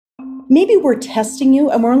maybe we're testing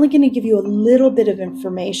you and we're only going to give you a little bit of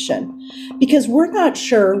information because we're not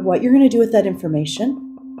sure what you're going to do with that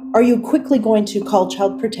information. Are you quickly going to call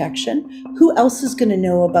child protection? Who else is going to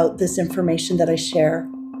know about this information that I share?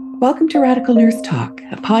 Welcome to Radical Nurse Talk,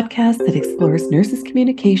 a podcast that explores nurses'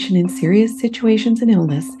 communication in serious situations and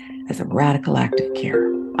illness as a radical act of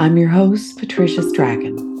care. I'm your host, Patricia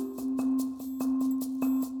Strachan.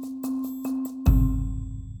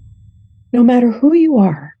 No matter who you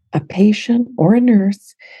are, a patient or a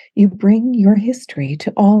nurse, you bring your history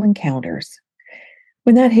to all encounters.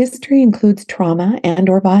 When that history includes trauma and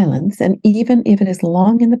or violence, and even if it is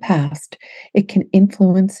long in the past, it can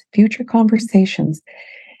influence future conversations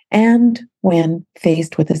and when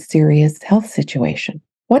faced with a serious health situation.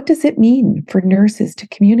 What does it mean for nurses to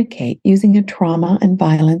communicate using a trauma and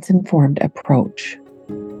violence-informed approach?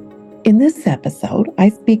 In this episode, I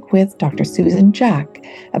speak with Dr. Susan Jack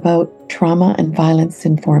about trauma and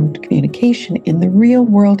violence-informed communication in the real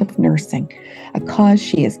world of nursing, a cause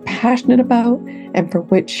she is passionate about and for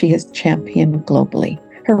which she has championed globally.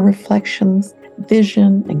 Her reflections,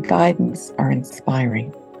 vision, and guidance are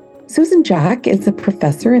inspiring. Susan Jack is a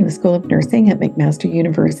professor in the School of Nursing at McMaster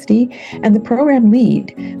University and the program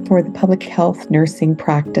lead for the Public Health Nursing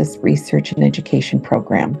Practice Research and Education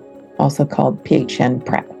Program, also called PHN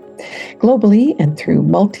Prep. Globally and through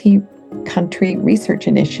multi-country research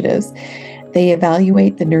initiatives, they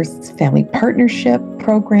evaluate the Nurse Family Partnership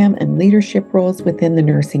Program and leadership roles within the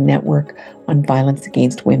nursing network on Violence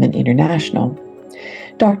Against Women International.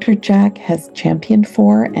 Dr. Jack has championed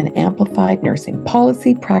for and amplified nursing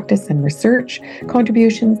policy, practice, and research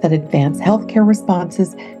contributions that advance healthcare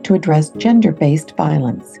responses to address gender-based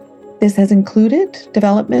violence. This has included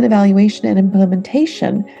development, evaluation, and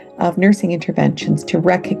implementation of nursing interventions to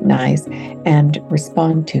recognize and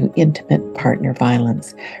respond to intimate partner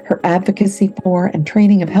violence. Her advocacy for and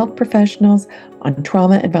training of health professionals on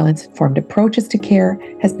trauma and violence-informed approaches to care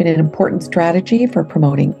has been an important strategy for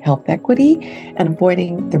promoting health equity and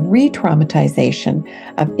avoiding the re-traumatization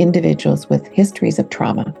of individuals with histories of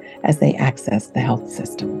trauma as they access the health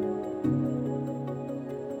system.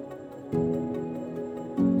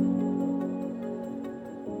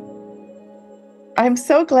 I'm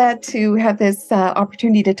so glad to have this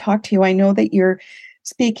opportunity to talk to you. I know that you're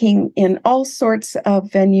speaking in all sorts of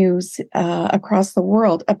venues across the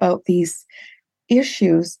world about these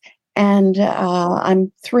issues, and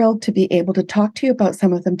I'm thrilled to be able to talk to you about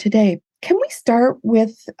some of them today. Can we start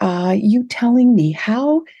with you telling me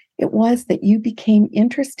how it was that you became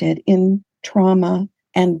interested in trauma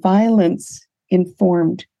and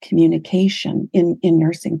violence-informed communication in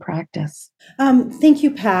nursing practice? Thank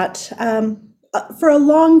you, Pat. For a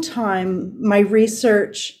long time, my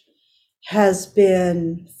research has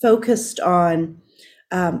been focused on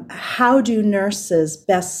how do nurses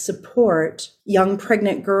best support young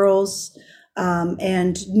pregnant girls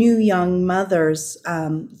and new young mothers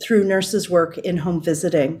through nurses' work in home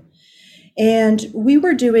visiting. And we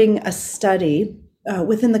were doing a study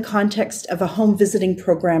within the context of a home visiting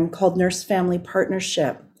program called Nurse Family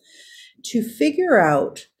Partnership to figure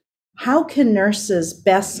out how can nurses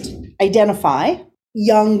best identify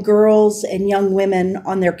young girls and young women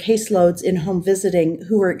on their caseloads in home visiting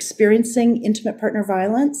who are experiencing intimate partner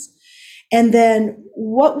violence? And then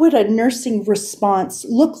what would a nursing response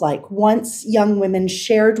look like once young women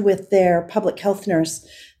shared with their public health nurse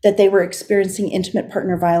that they were experiencing intimate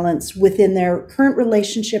partner violence within their current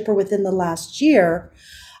relationship or within the last year?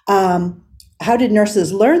 How did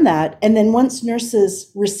nurses learn that? And then once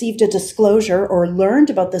nurses received a disclosure or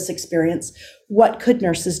learned about this experience, what could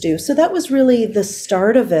nurses do? So that was really the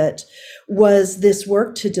start of it, was this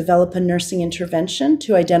work to develop a nursing intervention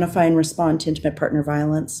to identify and respond to intimate partner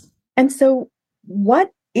violence. And so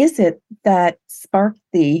what is it that sparked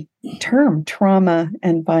the term trauma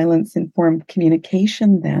and violence-informed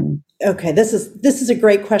communication then? Okay, this is a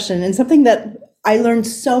great question, and something that I learned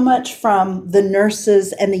so much from the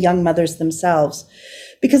nurses and the young mothers themselves,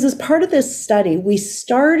 because as part of this study, we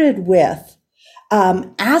started with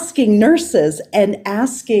asking nurses and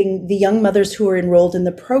asking the young mothers who are enrolled in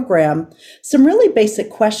the program some really basic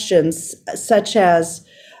questions, such as,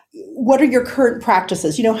 what are your current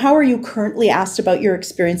practices? How are you currently asked about your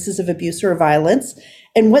experiences of abuse or violence,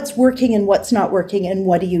 and what's working and what's not working, and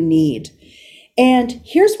what do you need? And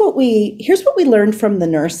here's what we learned from the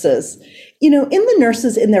nurses. In the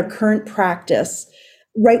nurses in their current practice,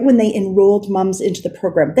 right when they enrolled moms into the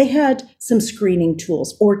program, they had some screening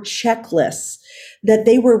tools or checklists that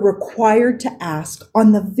they were required to ask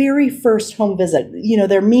on the very first home visit.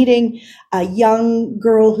 They're meeting a young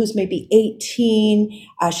girl who's maybe 18.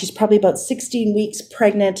 She's probably about 16 weeks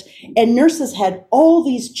pregnant. And nurses had all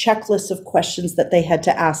these checklists of questions that they had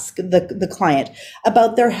to ask the client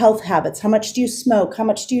about their health habits. How much do you smoke? How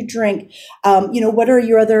much do you drink? What are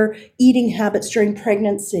your other eating habits during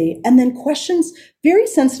pregnancy? And then questions, very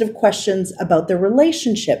sensitive questions about their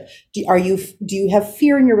relationship. Do you have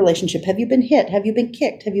fear in your relationship? Have you been hit? Have you been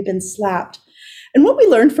kicked? Have you been slapped? And what we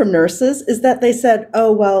learned from nurses is that they said,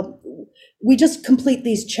 oh, well, we just complete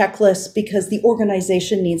these checklists because the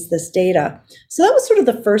organization needs this data. So that was sort of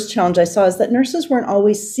the first challenge I saw, is that nurses weren't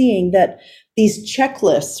always seeing that these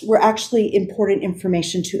checklists were actually important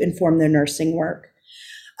information to inform their nursing work.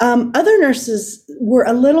 Other nurses were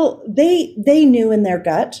they knew in their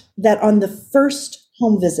gut that on the first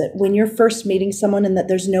home visit, when you're first meeting someone and that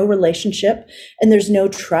there's no relationship and there's no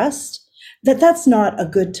trust, that's not a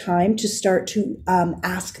good time to start to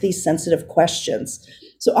ask these sensitive questions.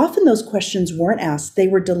 So often those questions weren't asked, they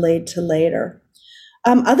were delayed to later.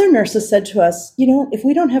 Other nurses said to us, if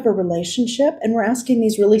we don't have a relationship and we're asking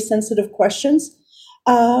these really sensitive questions,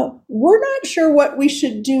 we're not sure what we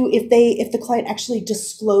should do if the client actually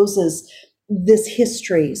discloses this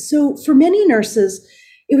history. So for many nurses,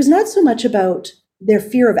 it was not so much about their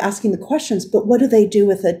fear of asking the questions, but what do they do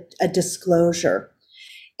with a disclosure?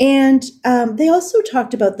 And they also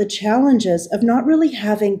talked about the challenges of not really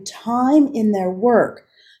having time in their work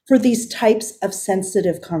for these types of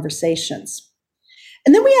sensitive conversations.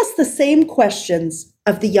 And then we asked the same questions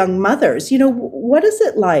of the young mothers. What is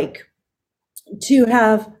it like to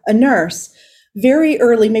have a nurse very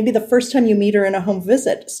early, maybe the first time you meet her in a home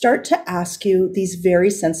visit, start to ask you these very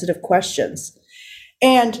sensitive questions?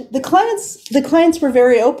 And the clients were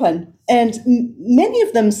very open, and many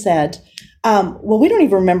of them said, well, we don't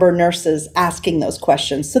even remember nurses asking those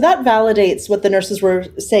questions. So that validates what the nurses were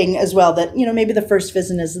saying as well, that, maybe the first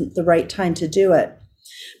visit isn't the right time to do it.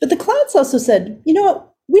 But the clients also said,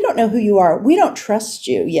 we don't know who you are. We don't trust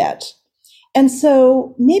you yet. And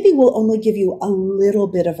so maybe we'll only give you a little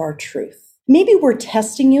bit of our truth. Maybe we're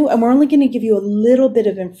testing you and we're only going to give you a little bit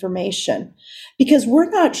of information because we're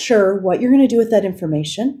not sure what you're going to do with that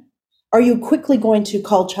information. Are you quickly going to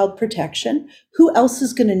call child protection? Who else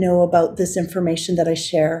is going to know about this information that I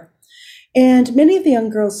share? And many of the young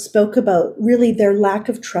girls spoke about really their lack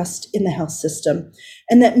of trust in the health system,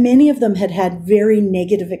 and that many of them had had very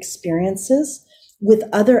negative experiences with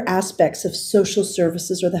other aspects of social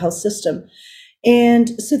services or the health system.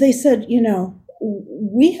 And so they said,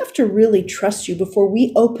 we have to really trust you before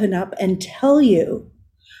we open up and tell you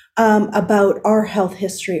about our health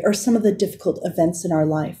history or some of the difficult events in our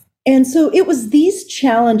life. And so it was these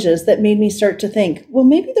challenges that made me start to think, well,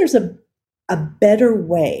 maybe there's a better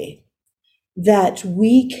way that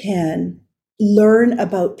we can learn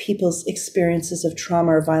about people's experiences of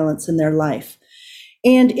trauma or violence in their life.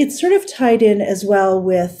 And it's sort of tied in as well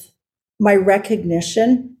with my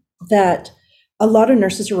recognition that a lot of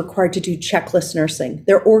nurses are required to do checklist nursing.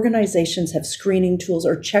 Their organizations have screening tools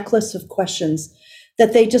or checklists of questions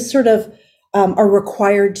that they just sort of are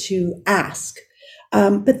required to ask.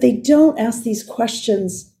 But they don't ask these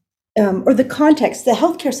questions or the context. The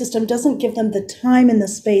healthcare system doesn't give them the time and the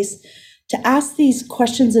space to ask these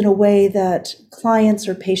questions in a way that clients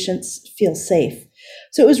or patients feel safe.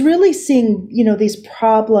 So it was really seeing, these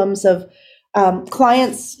problems of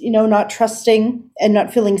clients, not trusting and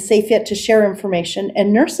not feeling safe yet to share information,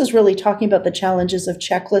 and nurses really talking about the challenges of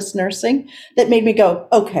checklist nursing that made me go,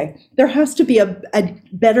 okay, there has to be a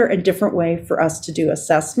better and different way for us to do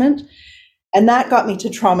assessment. And that got me to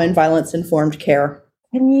trauma and violence informed care.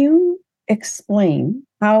 Can you explain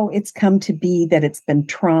how it's come to be that it's been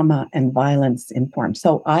trauma and violence informed?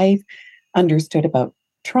 So I've understood about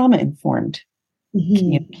trauma informed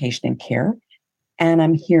communication and care, and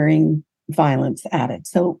I'm hearing violence added.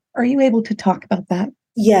 So are you able to talk about that?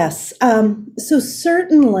 Yes. So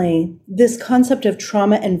certainly this concept of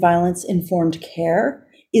trauma and violence informed care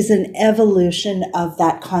is an evolution of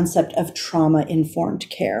that concept of trauma informed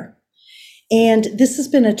care. And this has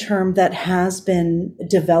been a term that has been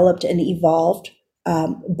developed and evolved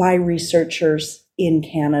by researchers in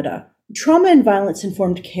Canada. Trauma and violence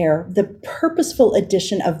informed care, the purposeful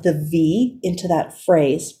addition of the V into that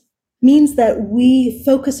phrase, means that we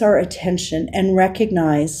focus our attention and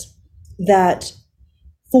recognize that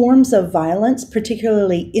forms of violence,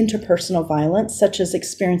 particularly interpersonal violence, such as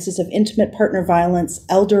experiences of intimate partner violence,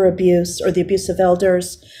 elder abuse or the abuse of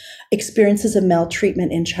elders, experiences of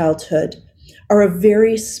maltreatment in childhood, are a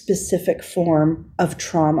very specific form of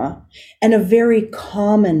trauma and a very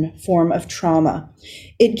common form of trauma.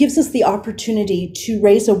 It gives us the opportunity to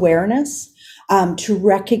raise awareness, to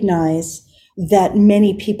recognize that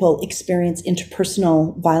many people experience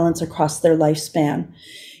interpersonal violence across their lifespan.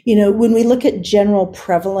 You know, when we look at general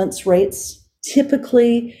prevalence rates,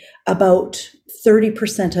 typically about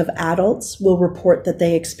 30% of adults will report that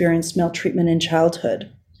they experienced maltreatment in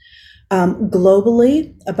childhood.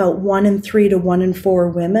 Globally, about 1 in 3 to 1 in 4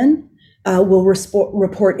 women will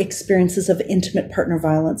report experiences of intimate partner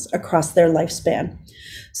violence across their lifespan.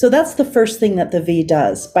 So that's the first thing that the V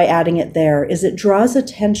does by adding it there, is it draws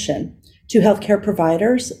attention to healthcare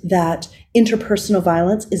providers that interpersonal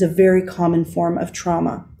violence is a very common form of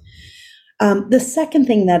trauma. The second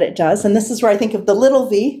thing that it does, and this is where I think of the little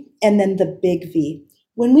v and then the big V,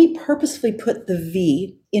 when we purposefully put the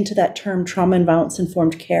V into that term, trauma and violence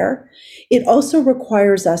informed care, it also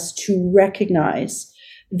requires us to recognize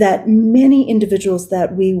that many individuals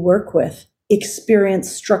that we work with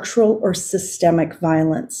experience structural or systemic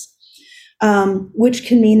violence, which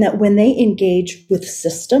can mean that when they engage with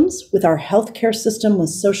systems, with our healthcare system, with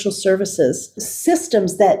social services,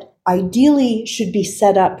 systems that ideally should be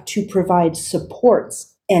set up to provide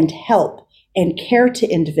supports and help and care to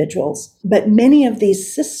individuals, but many of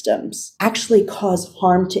these systems actually cause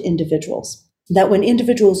harm to individuals. That when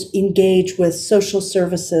individuals engage with social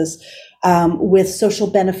services, with social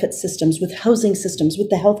benefit systems, with housing systems, with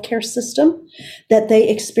the healthcare system, that they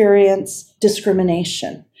experience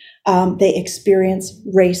discrimination. They experience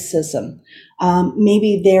racism.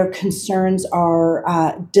 Maybe their concerns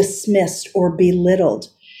are dismissed or belittled.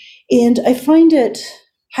 And I find it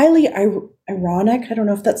highly ironic, I don't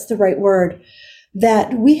know if that's the right word,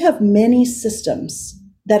 that we have many systems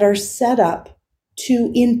that are set up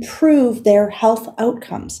to improve their health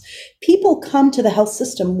outcomes. People come to the health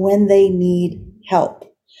system when they need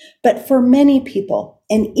help. But for many people,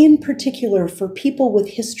 and in particular for people with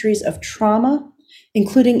histories of trauma,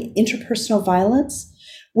 including interpersonal violence,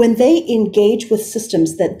 when they engage with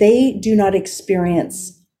systems that they do not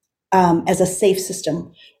experience as a safe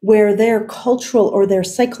system, where their cultural or their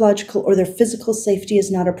psychological or their physical safety is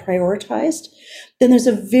not prioritized, then there's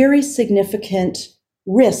a very significant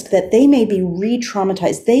risk that they may be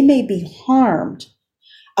re-traumatized. They may be harmed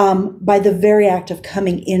by the very act of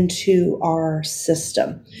coming into our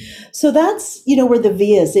system. So that's, where the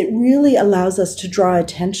V is. It really allows us to draw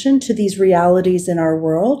attention to these realities in our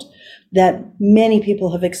world, that many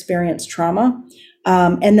people have experienced trauma,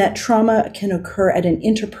 and that trauma can occur at an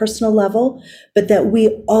interpersonal level, but that we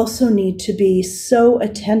also need to be so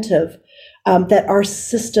attentive that our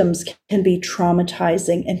systems can be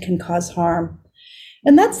traumatizing and can cause harm.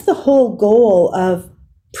 And that's the whole goal of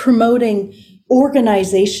promoting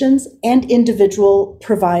organizations and individual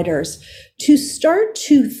providers to start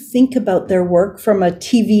to think about their work from a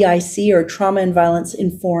TVIC or trauma and violence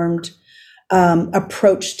informed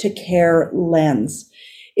approach to care lens.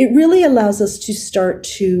 It really allows us to start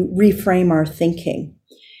to reframe our thinking.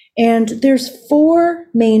 And there's 4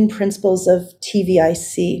 main principles of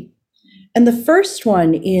TVIC. And the first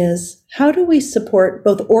one is, how do we support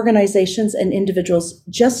both organizations and individuals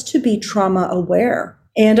just to be trauma aware?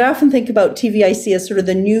 And I often think about TVIC as sort of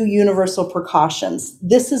the new universal precautions.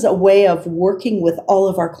 This is a way of working with all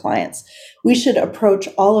of our clients. We should approach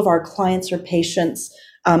all of our clients or patients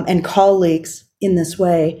and colleagues in this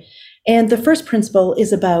way. And the first principle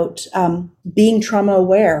is about being trauma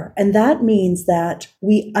aware. And that means that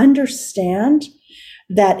we understand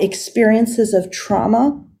that experiences of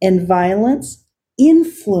trauma and violence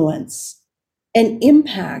influence and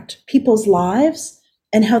impact people's lives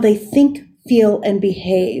and how they think, feel, and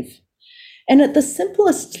behave. And at the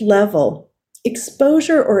simplest level,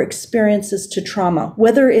 exposure or experiences to trauma,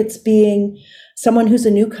 whether it's being someone who's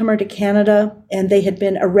a newcomer to Canada and they had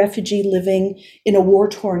been a refugee living in a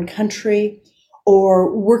war-torn country,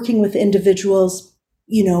 or working with individuals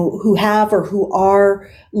who have or who are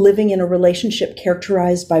living in a relationship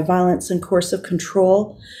characterized by violence and coercive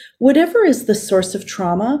control, whatever is the source of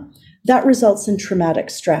trauma, that results in traumatic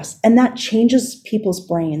stress. And that changes people's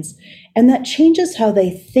brains. And that changes how they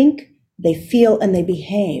think, they feel, and they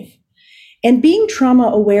behave. And being trauma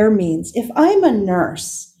aware means if I'm a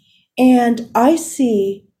nurse and I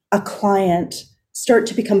see a client start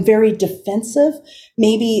to become very defensive,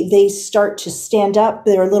 maybe they start to stand up,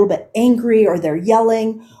 they're a little bit angry, or they're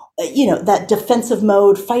yelling, that defensive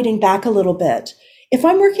mode, fighting back a little bit. If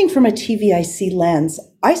I'm working from a TVIC lens,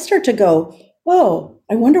 I start to go, whoa,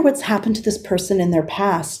 I wonder what's happened to this person in their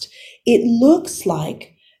past. It looks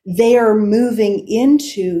like they are moving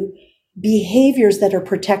into behaviors that are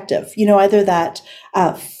protective, either that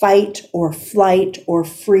fight or flight or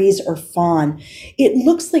freeze or fawn. It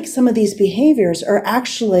looks like some of these behaviors are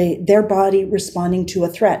actually their body responding to a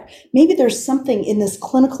threat. Maybe there's something in this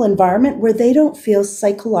clinical environment where they don't feel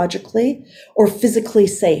psychologically or physically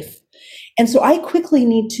safe. And so I quickly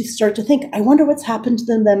need to start to think, I wonder what's happened to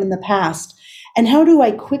them in the past, and how do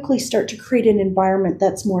I quickly start to create an environment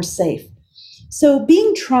that's more safe? So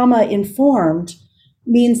being trauma informed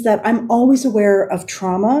means that I'm always aware of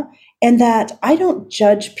trauma and that I don't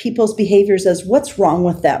judge people's behaviors as what's wrong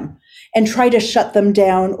with them and try to shut them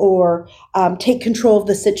down or take control of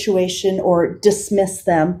the situation or dismiss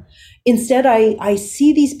them. Instead, I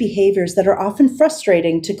see these behaviors that are often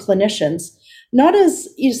frustrating to clinicians, not as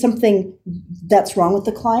something that's wrong with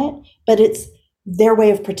the client, but it's their way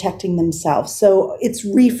of protecting themselves. So it's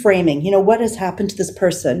reframing, what has happened to this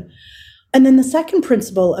person? And then the second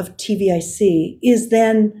principle of TVIC is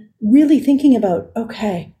then really thinking about,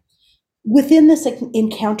 okay, within this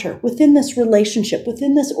encounter, within this relationship,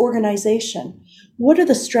 within this organization, what are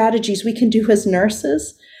the strategies we can do as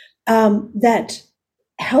nurses that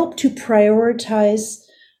help to prioritize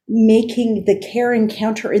making the care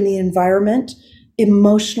encounter in the environment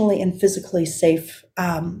emotionally and physically safe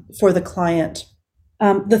for the client?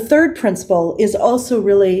 The third principle is also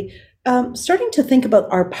really starting to think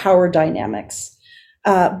about our power dynamics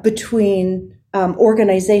between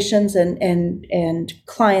organizations and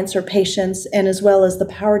clients or patients, and as well as the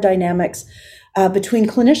power dynamics between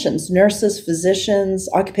clinicians, nurses, physicians,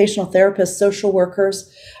 occupational therapists, social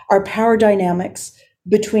workers, our power dynamics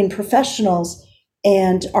between professionals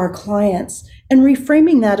and our clients, and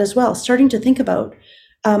reframing that as well, starting to think about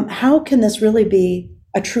how can this really be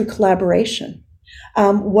a true collaboration?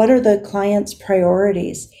 What are the client's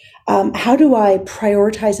priorities? How do I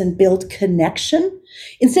prioritize and build connection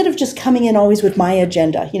instead of just coming in always with my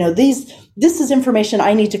agenda? This is information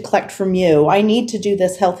I need to collect from you. I need to do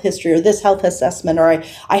this health history or this health assessment, or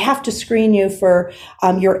I have to screen you for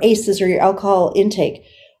your ACEs or your alcohol intake.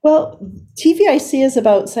 Well, TVIC is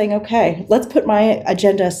about saying, okay, let's put my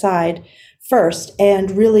agenda aside first and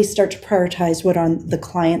really start to prioritize what are the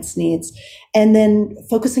client's needs, and then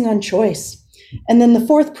focusing on choice. And then the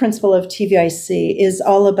fourth principle of TVIC is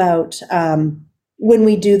all about when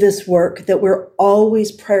we do this work, that we're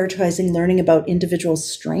always prioritizing learning about individual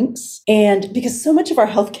strengths. And because so much of our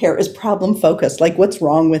healthcare is problem focused, like what's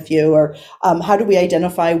wrong with you, or how do we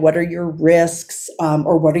identify what are your risks,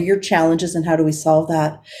 or what are your challenges and how do we solve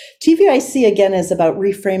that? TVIC, again, is about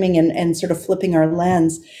reframing and sort of flipping our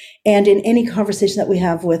lens. And in any conversation that we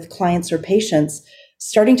have with clients or patients,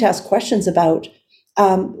 starting to ask questions about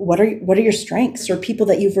what are your strengths, or people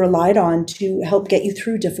that you've relied on to help get you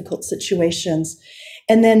through difficult situations.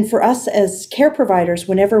 And then for us as care providers,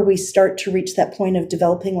 whenever we start to reach that point of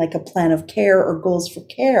developing like a plan of care or goals for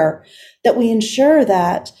care, that we ensure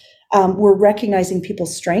that we're recognizing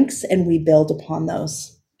people's strengths and we build upon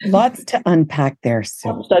those. Lots to unpack there, Sue.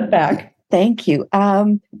 Lots to unpack. Thank you.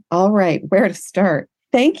 All right, where to start?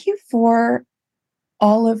 Thank you for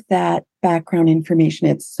all of that background information.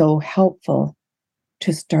 It's so helpful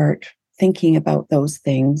to start thinking about those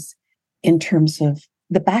things in terms of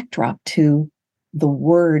the backdrop to the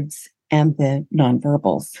words and the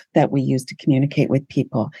nonverbals that we use to communicate with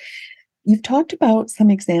people. You've talked about some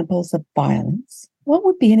examples of violence. What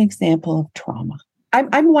would be an example of trauma?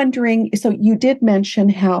 I'm wondering, so you did mention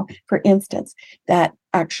how, for instance, that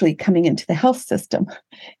actually coming into the health system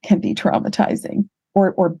can be traumatizing,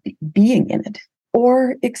 or being in it,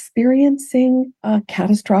 or experiencing a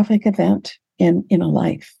catastrophic event in a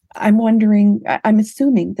life. I'm wondering, I'm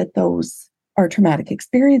assuming that those are traumatic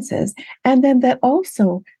experiences, and then that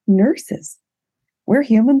also nurses, we're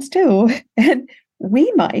humans too, and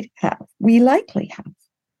we likely have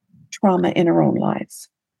trauma in our own lives.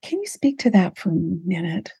 Can you speak to that for a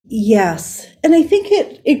minute? Yes. And I think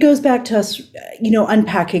it goes back to us,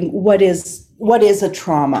 unpacking what is a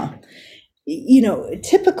trauma.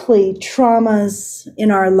 Typically traumas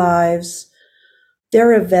in our lives,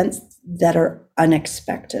 there are events that are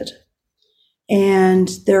unexpected. And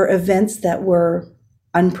there are events that we're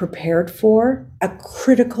unprepared for. A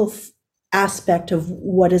critical aspect of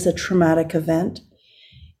what is a traumatic event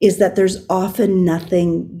is that there's often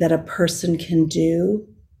nothing that a person can do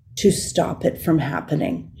to stop it from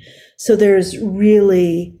happening. So there's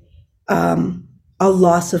really a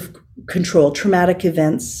loss of control. Traumatic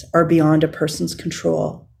events are beyond a person's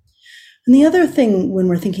control. And the other thing when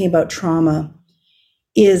we're thinking about trauma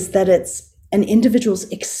is that it's an individual's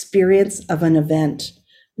experience of an event.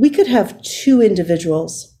 We could have two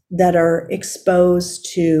individuals that are exposed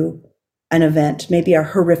to an event, maybe a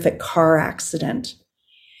horrific car accident.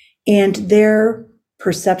 And their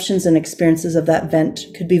perceptions and experiences of that event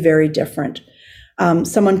could be very different.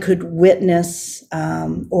 Someone could witness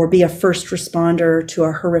or be a first responder to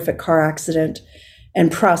a horrific car accident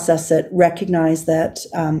and process it, recognize that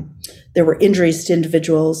there were injuries to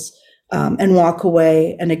individuals, and walk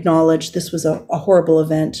away and acknowledge this was a horrible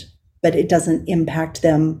event, but it doesn't impact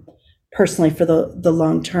them personally for the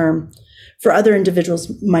long term. For other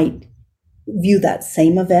individuals might view that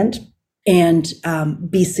same event and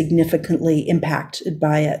be significantly impacted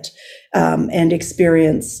by it, and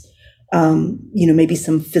experience maybe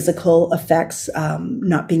some physical effects,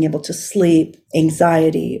 not being able to sleep,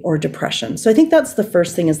 anxiety, or depression. So I think that's the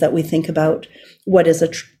first thing, is that we think about what is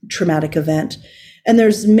a traumatic event. And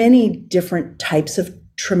there's many different types of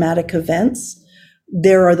traumatic events.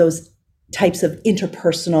 There are those types of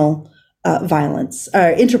interpersonal violence,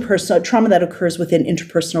 interpersonal trauma that occurs within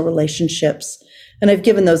interpersonal relationships. And I've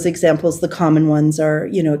given those examples. The common ones are,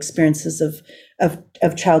 experiences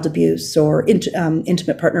of child abuse or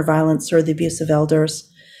intimate partner violence or the abuse of elders.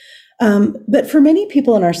 But for many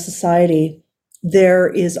people in our society, there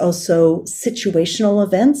is also situational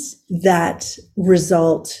events that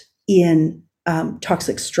result in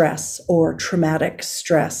toxic stress or traumatic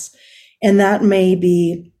stress. And that may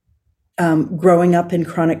be growing up in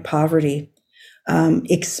chronic poverty,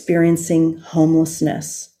 experiencing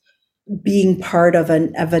homelessness, being part of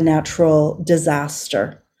a natural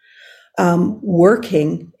disaster,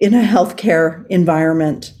 working in a healthcare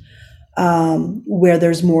environment where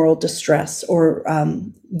there's moral distress or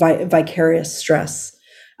vicarious stress,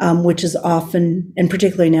 which is often, and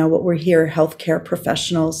particularly now what we're hearing healthcare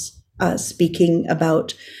professionals speaking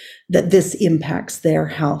about, that this impacts their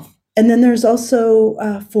health. And then there's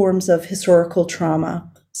also forms of historical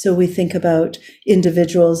trauma. So we think about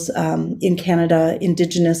individuals in Canada,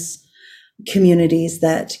 Indigenous communities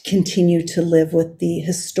that continue to live with the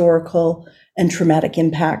historical and traumatic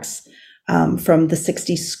impacts from the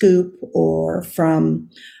 60s scoop, or from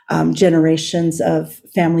generations of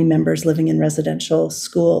family members living in residential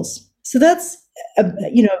schools. So that's a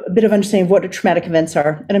bit of understanding of what traumatic events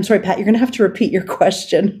are. And I'm sorry, Pat, you're going to have to repeat your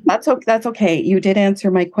question. That's okay. You did answer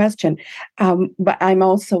my question. But I'm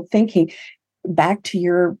also thinking back to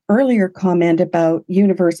your earlier comment about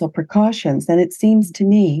universal precautions. And it seems to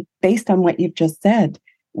me, based on what you've just said,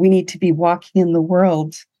 we need to be walking in the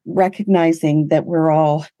world recognizing that we're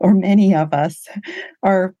all, or many of us,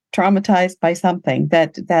 are traumatized by something,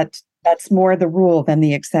 that's more the rule than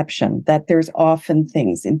the exception, that there's often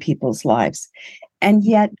things in people's lives. And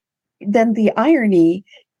yet, then the irony,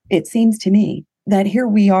 it seems to me, that here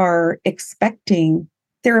we are expecting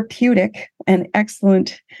therapeutic and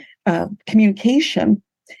excellent communication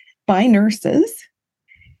by nurses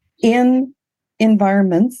in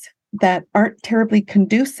environments that aren't terribly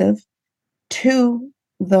conducive to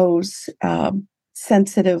those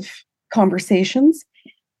sensitive conversations.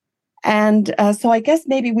 And so I guess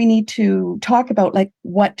maybe we need to talk about, like,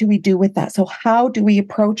 what do we do with that? So how do we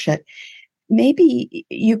approach it? Maybe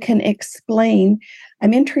you can explain.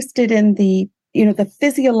 I'm interested in the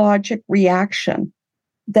physiologic reaction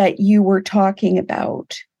that you were talking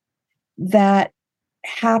about that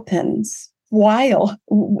happens while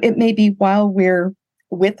we're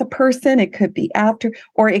with a person. It could be after,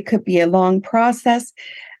 or it could be a long process.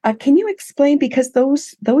 Can you explain, because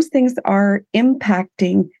those things are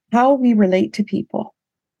impacting how we relate to people?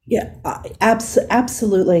 Yeah,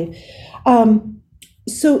 absolutely.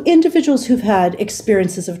 So individuals who've had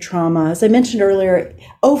experiences of trauma, as I mentioned earlier,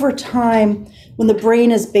 over time, when the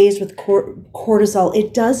brain is bathed with cortisol,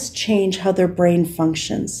 it does change how their brain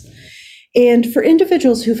functions. And for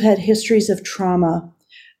individuals who've had histories of trauma,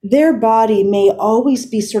 their body may always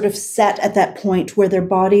be sort of set at that point where their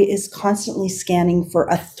body is constantly scanning for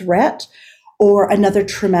a threat or another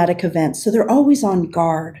traumatic event. So they're always on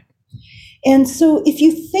guard. And so if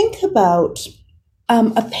you think about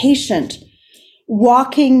a patient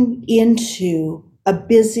walking into a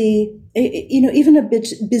busy, even a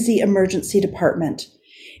busy emergency department,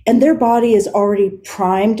 and their body is already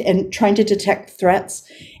primed and trying to detect threats,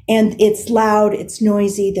 and it's loud, it's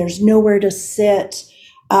noisy, there's nowhere to sit.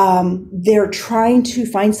 They're trying to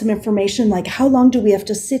find some information, like, how long do we have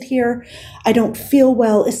to sit here? I don't feel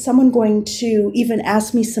well. Is someone going to even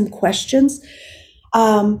ask me some questions?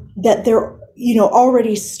 That they're,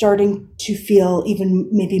 already starting to feel even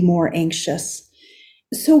maybe more anxious.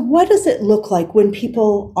 So what does it look like when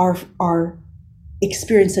people are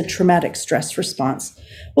experience a traumatic stress response?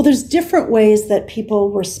 Well, there's different ways that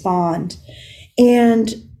people respond.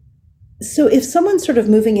 And so if someone's sort of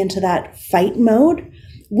moving into that fight mode,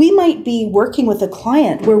 we might be working with a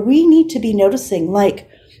client where we need to be noticing, like,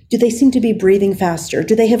 Do they seem to be breathing faster?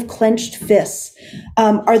 Do they have clenched fists?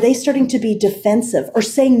 Are they starting to be defensive or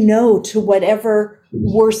saying no to whatever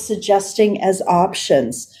we're suggesting as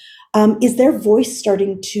options? Is their voice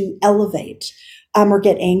starting to elevate or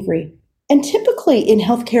get angry? And typically in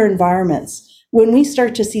healthcare environments, when we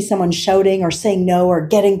start to see someone shouting or saying no or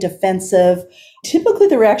getting defensive, typically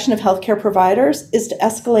the reaction of healthcare providers is to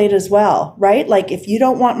escalate as well, right? Like, if you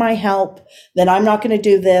don't want my help, then I'm not going to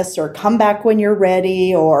do this, or come back when you're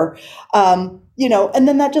ready, or, and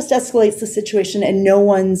then that just escalates the situation and no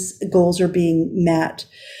one's goals are being met.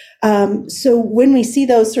 So when we see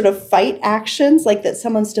those sort of fight actions, like that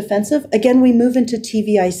someone's defensive, again, we move into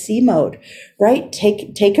TVIC mode, right?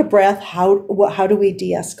 Take a breath. How do we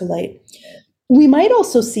de-escalate? We might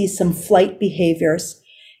also see some flight behaviors.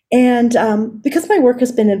 And because my work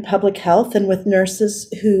has been in public health and with nurses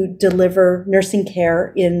who deliver nursing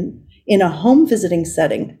care in a home visiting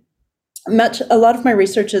setting, a lot of my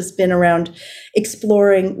research has been around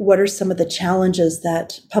exploring what are some of the challenges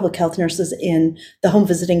that public health nurses in the home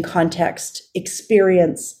visiting context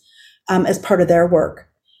experience as part of their work.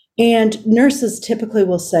 And nurses typically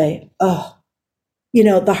will say,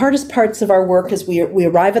 the hardest parts of our work is we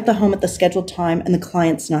arrive at the home at the scheduled time and the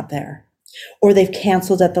client's not there, or they've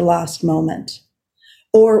canceled at the last moment,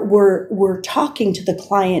 or we're talking to the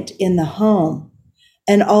client in the home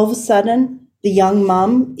and all of a sudden the young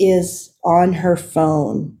mom is on her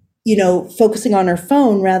phone, focusing on her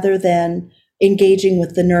phone rather than engaging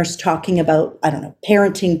with the nurse talking about,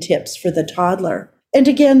 parenting tips for the toddler. And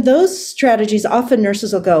again, those strategies, often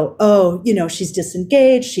nurses will go, she's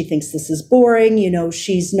disengaged. She thinks this is boring.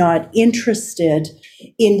 She's not interested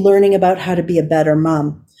in learning about how to be a better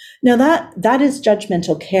mom. Now that is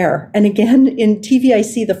judgmental care. And again, in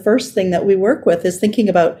TVIC, the first thing that we work with is thinking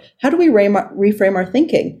about how do we reframe our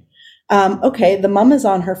thinking? The mom is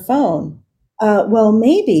on her phone. Well,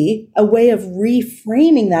 maybe a way of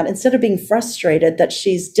reframing that, instead of being frustrated that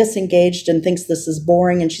she's disengaged and thinks this is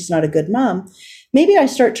boring and she's not a good mom, maybe I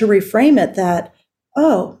start to reframe it that,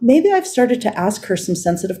 maybe I've started to ask her some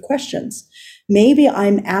sensitive questions. Maybe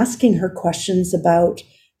I'm asking her questions about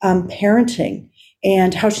parenting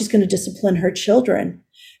and how she's going to discipline her children.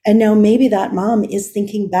 And now maybe that mom is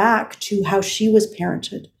thinking back to how she was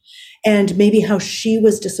parented and maybe how she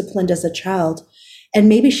was disciplined as a child. And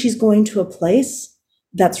maybe she's going to a place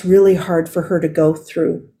that's really hard for her to go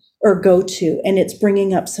through or go to. And it's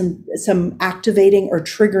bringing up some activating or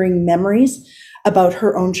triggering memories about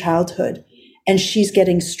her own childhood, and she's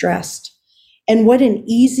getting stressed. And what an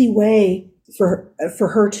easy way for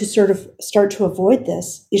her to sort of start to avoid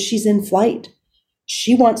this is she's in flight.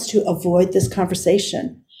 She wants to avoid this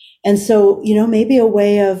conversation. And so, maybe a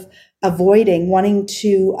way of avoiding, wanting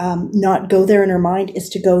to not go there in her mind is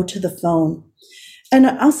to go to the phone. And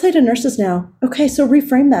I'll say to nurses now, okay, so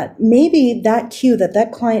reframe that. Maybe that cue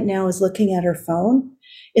that client now is looking at her phone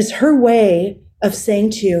is her way of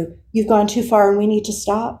saying to you, you've gone too far and we need to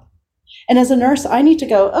stop. And as a nurse, I need to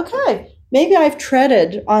go, okay, maybe I've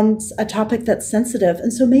treaded on a topic that's sensitive.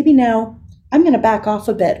 And so maybe now I'm going to back off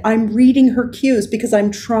a bit. I'm reading her cues because I'm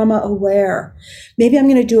trauma aware. Maybe I'm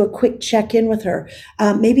going to do a quick check-in with her.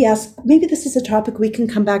 Maybe this is a topic we can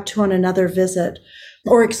come back to on another visit,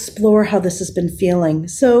 or explore how this has been feeling.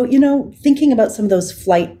 So, thinking about some of those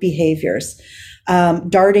flight behaviors.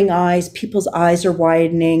 Darting eyes, people's eyes are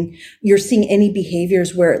widening. You're seeing any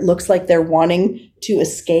behaviors where it looks like they're wanting to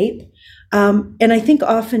escape. And I think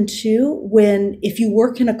often too, if you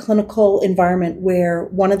work in a clinical environment where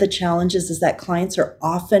one of the challenges is that clients are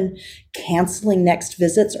often canceling next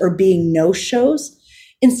visits or being no-shows,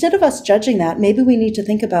 instead of us judging that, maybe we need to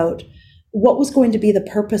think about what was going to be the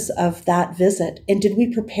purpose of that visit, and did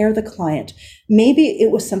we prepare the client? Maybe it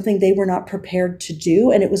was something they were not prepared to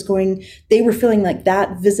do, and they were feeling like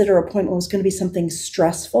that visit or appointment was going to be something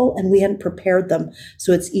stressful, and we hadn't prepared them,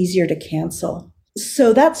 so it's easier to cancel.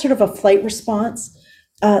 So that's sort of a flight response.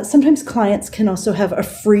 Sometimes clients can also have a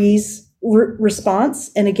freeze response,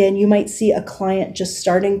 and again, you might see a client just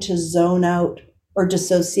starting to zone out or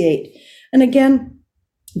dissociate. And again,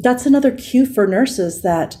 that's another cue for nurses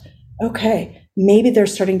that, okay, maybe they're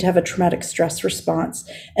starting to have a traumatic stress response.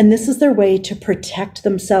 And this is their way to protect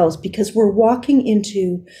themselves, because we're walking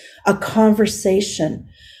into a conversation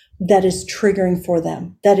that is triggering for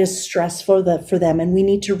them, that is stressful for them. And we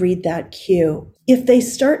need to read that cue. If they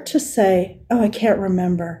start to say, I can't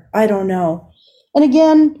remember, I don't know. And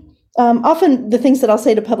again, often the things that I'll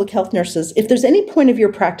say to public health nurses, if there's any point of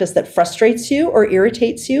your practice that frustrates you or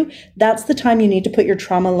irritates you, that's the time you need to put your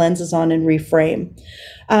trauma lenses on and reframe.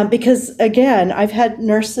 Because again, I've had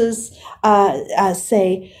nurses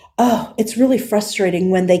say, oh, it's really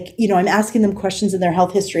frustrating when they, I'm asking them questions in their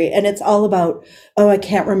health history and it's all about, oh, I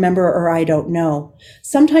can't remember or I don't know.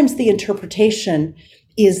 Sometimes the interpretation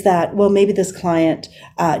is that, well, maybe this client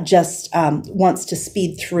just wants to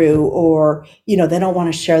speed through, or, they don't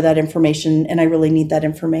want to share that information and I really need that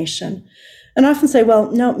information. And I often say,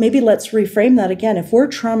 well, no, maybe let's reframe that again. If we're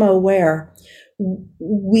trauma aware,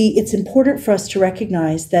 it's important for us to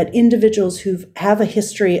recognize that individuals who have a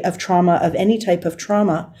history of trauma, of any type of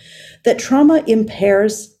trauma, that trauma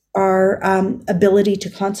impairs our ability to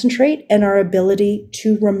concentrate and our ability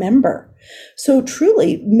to remember. So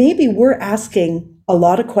truly, maybe we're asking a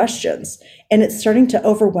lot of questions and it's starting to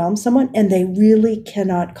overwhelm someone and they really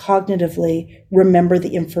cannot cognitively remember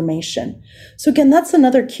the information. So again, that's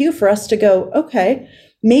another cue for us to go, okay,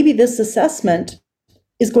 maybe this assessment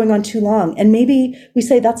is going on too long. And maybe we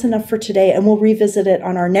say that's enough for today and we'll revisit it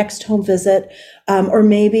on our next home visit. Or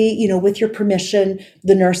maybe, with your permission,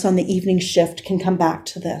 the nurse on the evening shift can come back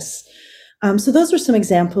to this. So those are some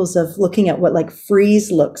examples of looking at what like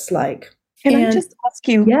freeze looks like. Can I just ask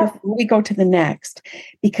you before we go to the next,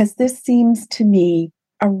 because this seems to me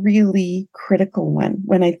a really critical one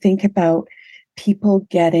when I think about people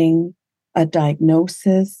getting a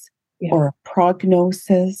diagnosis or a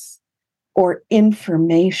prognosis or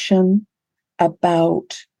information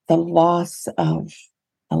about the loss of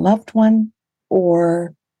a loved one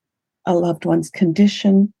or a loved one's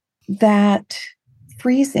condition, that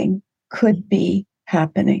freezing could be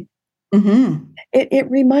happening. Mm-hmm. It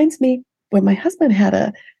reminds me when my husband had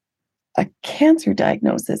a cancer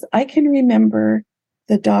diagnosis. I can remember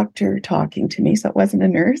the doctor talking to me. So it wasn't a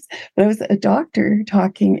nurse, but it was a doctor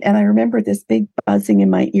talking. And I remember this big buzzing in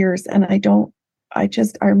my ears. And I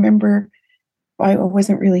remember I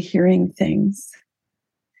wasn't really hearing things.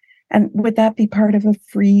 And would that be part of a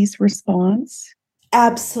freeze response?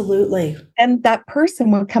 Absolutely. And that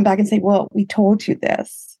person would come back and say, well, we told you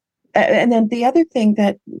this. And then the other thing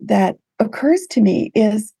that occurs to me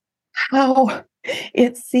is how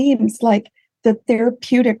it seems like the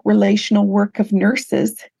therapeutic relational work of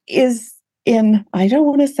nurses is in, I don't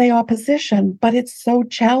want to say opposition, but it's so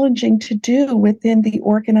challenging to do within the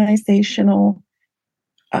organizational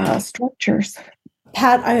structures.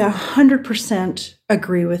 Pat, I 100%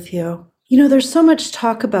 agree with you. There's so much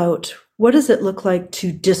talk about what does it look like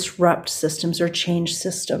to disrupt systems or change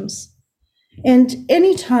systems. And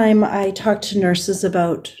anytime I talk to nurses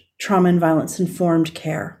about trauma and violence informed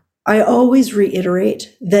care, I always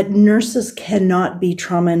reiterate that nurses cannot be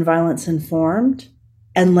trauma and violence informed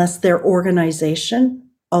unless their organization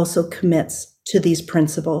also commits to these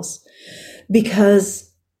principles. Because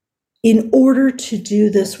in order to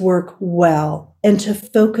do this work well and to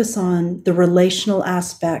focus on the relational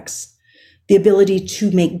aspects, the ability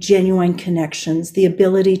to make genuine connections, the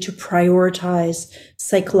ability to prioritize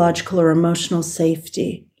psychological or emotional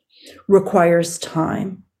safety requires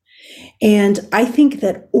time. And I think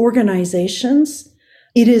that organizations,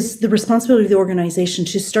 it is the responsibility of the organization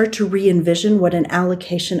to start to re-envision what an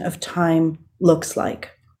allocation of time looks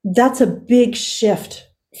like. That's a big shift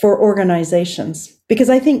for organizations, because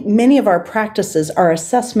I think many of our practices, our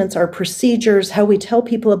assessments, our procedures, how we tell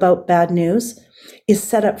people about bad news is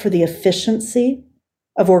set up for the efficiency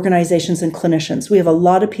of organizations and clinicians. We have a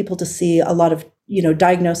lot of people to see, a lot of,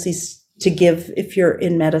 diagnoses to give if you're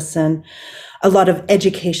in medicine, a lot of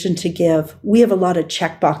education to give. We have a lot of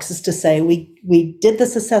check boxes to say, we did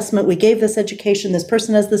this assessment, we gave this education, this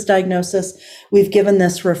person has this diagnosis, we've given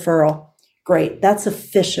this referral. Great, that's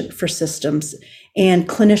efficient for systems. And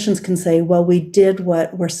clinicians can say, well, we did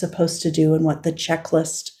what we're supposed to do and what the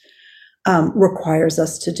checklist requires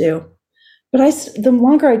us to do. But the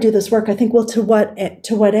longer I do this work, I think, well, to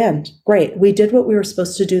what end? Great, we did what we were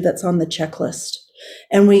supposed to do that's on the checklist.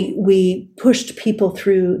 And we pushed people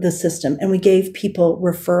through the system and we gave people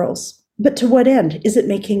referrals. But to what end? Is it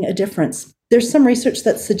making a difference? There's some research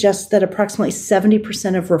that suggests that approximately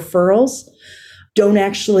 70% of referrals don't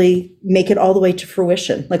actually make it all the way to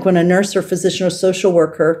fruition. Like when a nurse or physician or social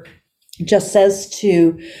worker just says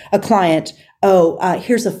to a client,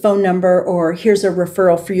 here's a phone number or here's a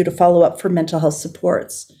referral for you to follow up for mental health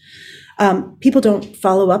supports. People don't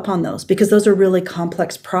follow up on those because those are really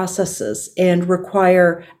complex processes and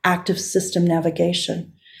require active system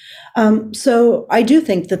navigation. So I do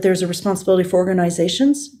think that there's a responsibility for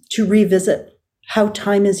organizations to revisit how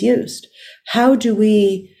time is used. How do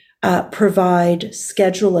we provide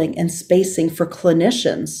scheduling and spacing for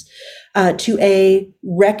clinicians to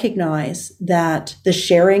recognize that the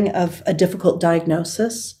sharing of a difficult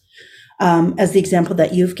diagnosis, as the example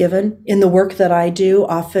that you've given, in the work that I do,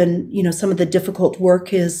 often, some of the difficult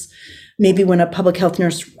work is maybe when a public health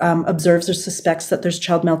nurse observes or suspects that there's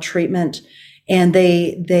child maltreatment, and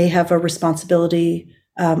they have a responsibility,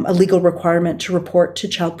 a legal requirement to report to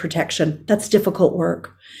child protection. That's difficult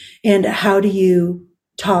work. And how do you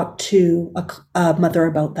talk to a mother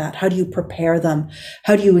about that? How do you prepare them?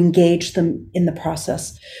 How do you engage them in the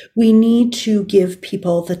process? We need to give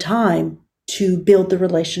people the time to build the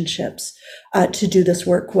relationships, to do this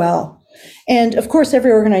work well. And of course,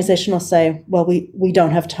 every organization will say, well, we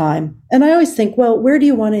don't have time. And I always think, well, where do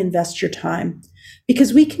you want to invest your time?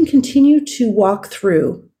 Because we can continue to walk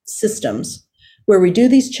through systems where we do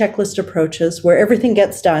these checklist approaches, where everything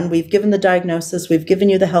gets done. We've given the diagnosis, we've given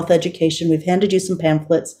you the health education, we've handed you some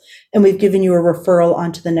pamphlets, and we've given you a referral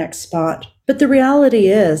onto the next spot. But the reality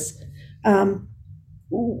is,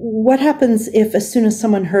 what happens if as soon as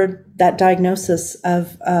someone heard that diagnosis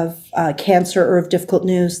of cancer or of difficult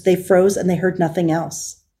news, they froze and they heard nothing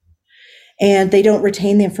else? And they don't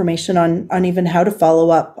retain the information on even how to follow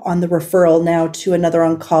up on the referral now to another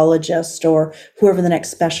oncologist or whoever the next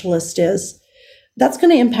specialist is. That's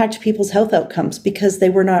going to impact people's health outcomes because they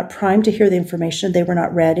were not primed to hear the information. They were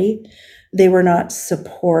not ready. They were not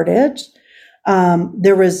supported.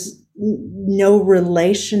 There was no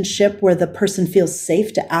relationship where the person feels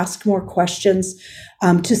safe to ask more questions,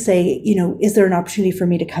 to say, is there an opportunity for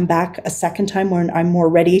me to come back a second time when I'm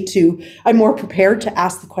more prepared to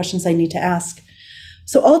ask the questions I need to ask.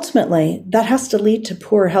 So ultimately, that has to lead to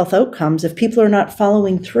poor health outcomes if people are not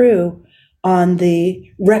following through on the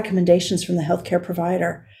recommendations from the healthcare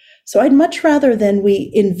provider. So I'd much rather than we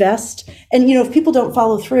invest, and if people don't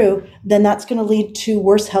follow through, then that's going to lead to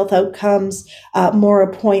worse health outcomes, more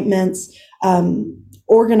appointments,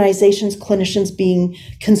 organizations, clinicians being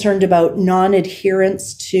concerned about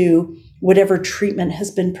non-adherence to whatever treatment has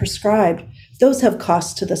been prescribed. Those have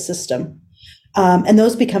costs to the system. And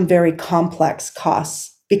those become very complex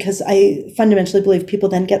costs because I fundamentally believe people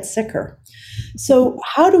then get sicker. So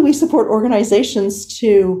how do we support organizations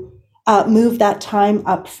to move that time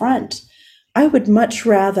up front? I would much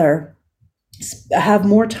rather have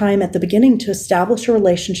more time at the beginning to establish a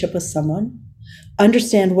relationship with someone,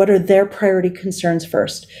 understand what are their priority concerns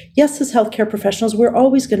first. Yes, as healthcare professionals, we're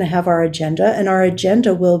always going to have our agenda, and our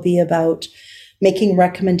agenda will be about making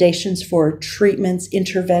recommendations for treatments,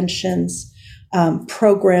 interventions,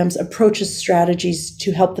 programs, approaches, strategies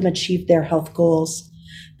to help them achieve their health goals.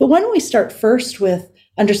 But why don't we start first with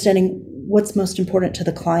understanding what's most important to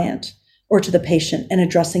the client or to the patient and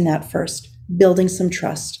addressing that first, building some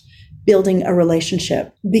trust, building a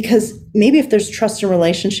relationship. Because maybe if there's trust and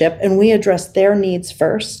relationship and we address their needs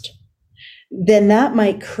first, then that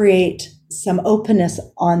might create some openness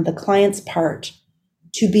on the client's part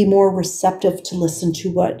to be more receptive to listen to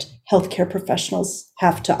what healthcare professionals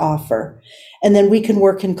have to offer. And then we can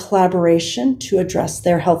work in collaboration to address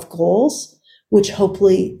their health goals, which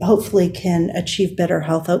hopefully can achieve better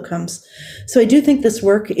health outcomes. So I do think this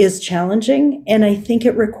work is challenging, and I think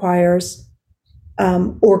it requires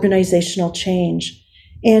organizational change.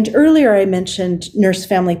 And earlier I mentioned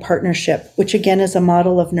nurse-family partnership, which again is a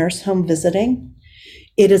model of nurse home visiting.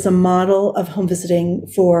 It is a model of home visiting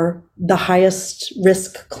for the highest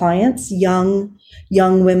risk clients, young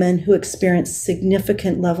women who experience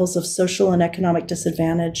significant levels of social and economic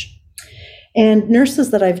disadvantage. And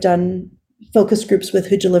nurses that I've done focus groups with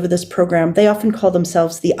who deliver this program, they often call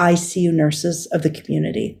themselves the ICU nurses of the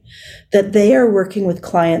community, that they are working with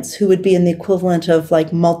clients who would be in the equivalent of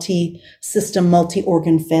like multi-system,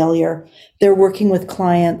 multi-organ failure. They're working with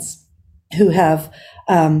clients who have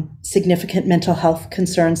significant mental health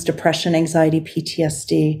concerns, depression, anxiety,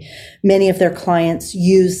 PTSD. Many of their clients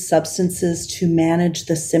use substances to manage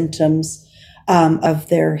the symptoms of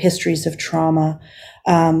their histories of trauma.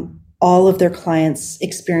 All of their clients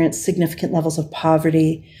experience significant levels of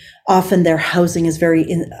poverty. Often their housing is very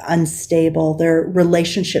unstable. Their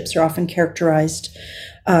relationships are often characterized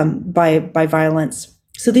by violence.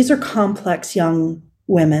 So these are complex young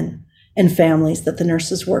women and families that the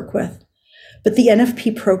nurses work with. But the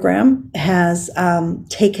NFP program has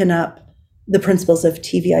taken up the principles of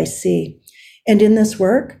TVIC. And in this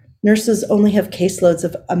work, nurses only have caseloads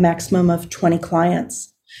of a maximum of 20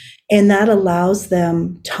 clients. And that allows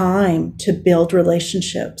them time to build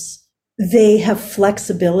relationships. They have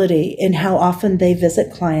flexibility in how often they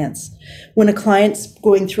visit clients. When a client's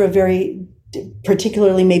going through a very,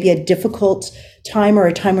 particularly maybe a difficult time, or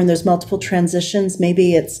a time when there's multiple transitions.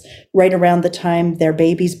 Maybe it's right around the time their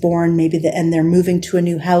baby's born, and they're moving to a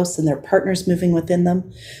new house and their partner's moving within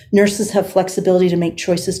them. Nurses have flexibility to make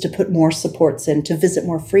choices to put more supports in, to visit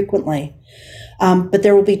more frequently. But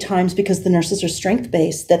there will be times, because the nurses are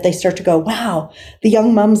strength-based, that they start to go, wow, the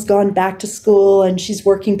young mom's gone back to school and she's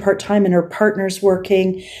working part-time and her partner's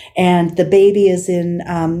working and the baby is in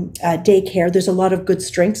daycare. There's a lot of good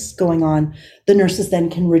strengths going on. The nurses then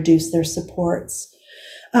can reduce their supports.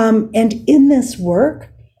 And in this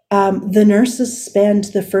work, the nurses spend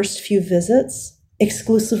the first few visits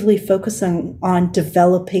exclusively focusing on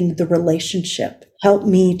developing the relationship. Help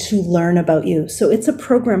me to learn about you. So it's a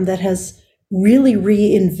program that has really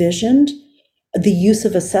re-envisioned the use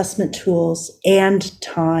of assessment tools and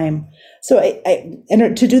time. So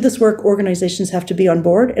and to do this work, organizations have to be on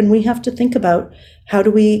board, and we have to think about, how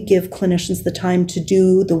do we give clinicians the time to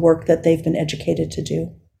do the work that they've been educated to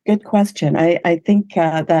do? Good question. I think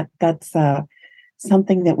that's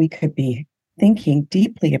something that we could be thinking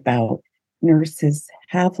deeply about. Nurses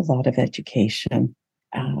have a lot of education.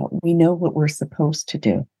 We know what we're supposed to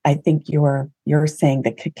do. I think you're saying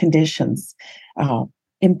that conditions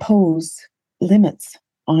impose limits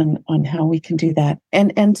on how we can do that,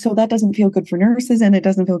 and so that doesn't feel good for nurses, and it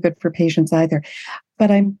doesn't feel good for patients either.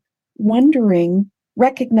 But I'm wondering,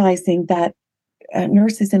 recognizing that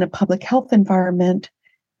nurses in a public health environment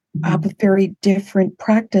have a very different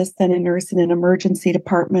practice than a nurse in an emergency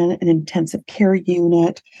department, an intensive care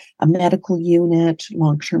unit, a medical unit,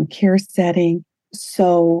 long-term care setting.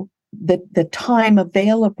 So the time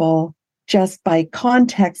available just by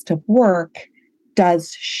context of work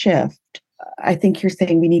does shift. I think you're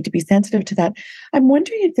saying we need to be sensitive to that. I'm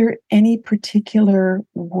wondering if there are any particular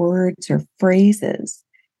words or phrases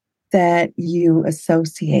that you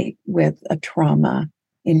associate with a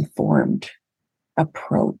trauma-informed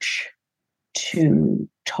approach to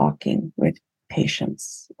talking with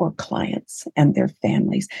patients or clients and their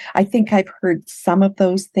families. I think I've heard some of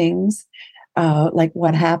those things. Like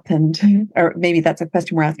what happened, or maybe that's a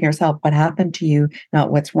question we're asking ourselves, what happened to you,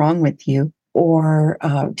 not what's wrong with you, or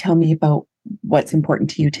tell me about what's important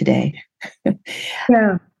to you today.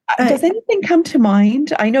 Yeah. Does anything come to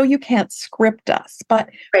mind? I know you can't script us, but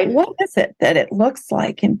What is it that it looks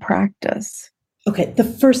like in practice? Okay, the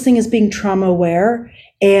first thing is being trauma aware,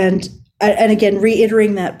 and again,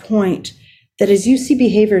 reiterating that point, that as you see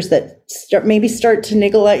behaviors that start to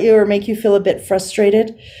niggle at you or make you feel a bit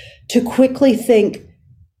frustrated, to quickly think,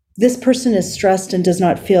 this person is stressed and does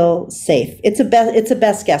not feel safe. It's a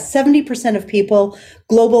best guess. 70% of people,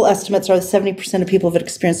 global estimates are that 70% of people have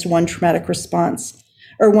experienced one traumatic response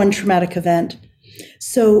or one traumatic event.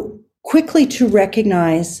 So quickly to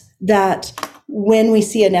recognize that when we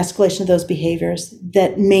see an escalation of those behaviors,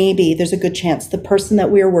 that maybe there's a good chance the person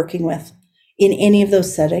that we are working with in any of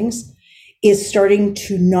those settings is starting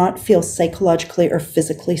to not feel psychologically or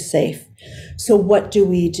physically safe. So what do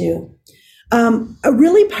we do? A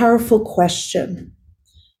really powerful question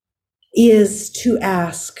is to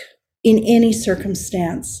ask in any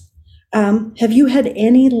circumstance, have you had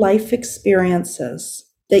any life experiences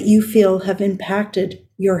that you feel have impacted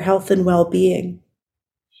your health and well-being?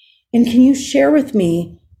 And can you share with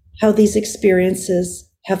me how these experiences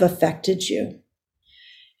have affected you?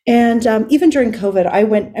 And even during COVID, I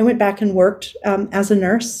went back and worked as a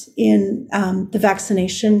nurse in the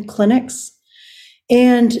vaccination clinics.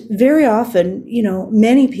 And very often,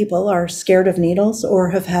 many people are scared of needles or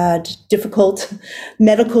have had difficult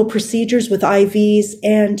medical procedures with IVs,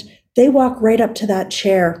 and they walk right up to that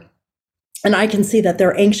chair. And I can see that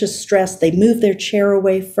they're anxious, stressed. They move their chair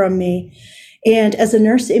away from me. And as a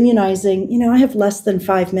nurse immunizing, I have less than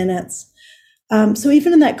 5 minutes. So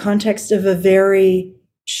even in that context of a very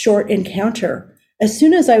short encounter, as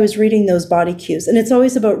soon as I was reading those body cues, and it's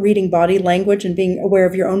always about reading body language and being aware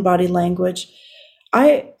of your own body language,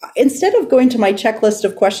 instead of going to my checklist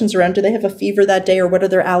of questions around, do they have a fever that day or what are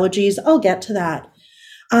their allergies? I'll get to that.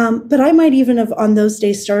 But I might even have on those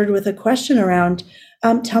days started with a question around,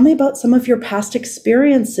 tell me about some of your past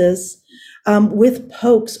experiences with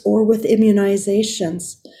pokes or with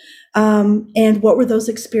immunizations. And what were those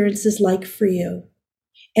experiences like for you?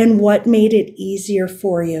 And what made it easier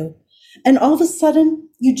for you? And all of a sudden,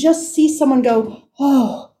 you just see someone go,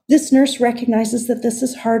 oh, this nurse recognizes that this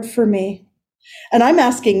is hard for me. And I'm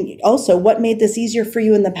asking also, what made this easier for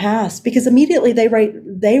you in the past? Because immediately they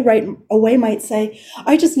right away might say,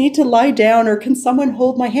 I just need to lie down, or can someone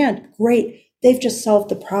hold my hand? Great, they've just solved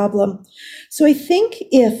the problem. So I think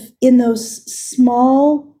if in those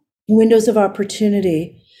small windows of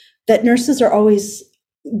opportunity, that nurses are always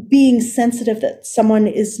being sensitive that someone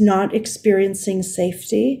is not experiencing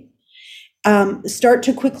safety, Start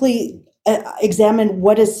to quickly examine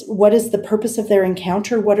what is the purpose of their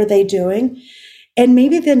encounter, what are they doing, and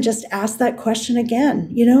maybe then just ask that question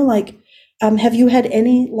again. Like, have you had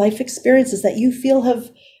any life experiences that you feel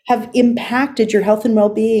have impacted your health and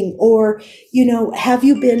well-being? Or, have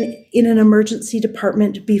you been in an emergency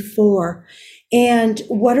department before? And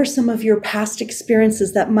what are some of your past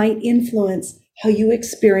experiences that might influence how you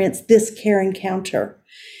experience this care encounter?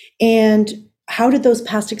 And how did those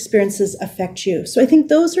past experiences affect you? So I think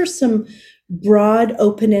those are some broad,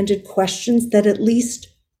 open-ended questions that at least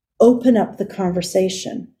open up the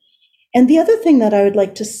conversation. And the other thing that I would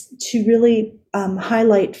like to really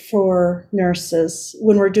highlight for nurses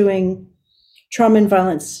when we're doing trauma and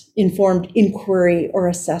violence informed inquiry or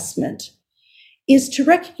assessment is to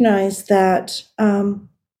recognize that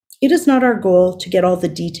it is not our goal to get all the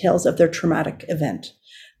details of their traumatic event.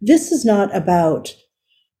 This is not about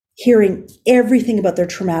hearing everything about their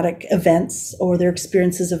traumatic events or their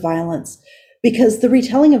experiences of violence, because the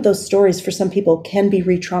retelling of those stories for some people can be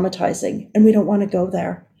re-traumatizing, and we don't want to go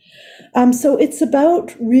there. So it's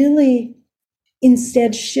about really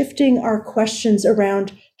instead shifting our questions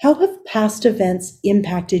around how have past events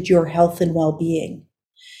impacted your health and well-being?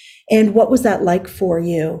 And what was that like for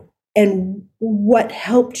you? And what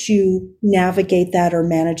helped you navigate that or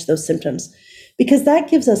manage those symptoms? Because that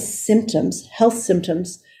gives us symptoms, health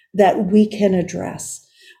symptoms, that we can address.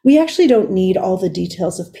 We actually don't need all the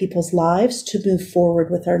details of people's lives to move forward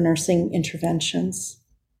with our nursing interventions.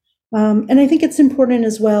 And I think it's important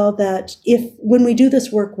as well that when we do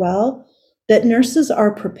this work well, that nurses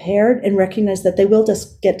are prepared and recognize that they will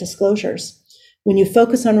get disclosures. When you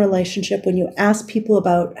focus on relationship, when you ask people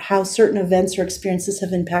about how certain events or experiences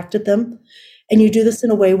have impacted them, and you do this in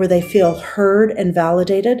a way where they feel heard and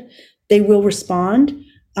validated, they will respond.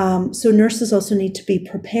 So nurses also need to be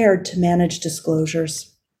prepared to manage disclosures.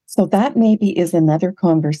 So that maybe is another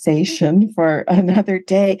conversation for another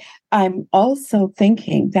day. I'm also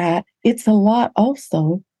thinking that it's a lot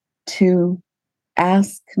also to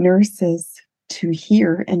ask nurses to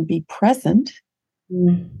hear and be present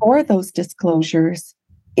for those disclosures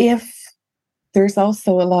if there's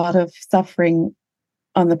also a lot of suffering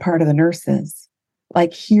on the part of the nurses,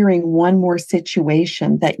 like hearing one more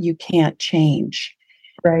situation that you can't change.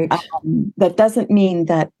 Right. That doesn't mean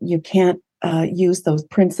that you can't use those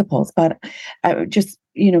principles, but just,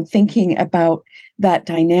 thinking about that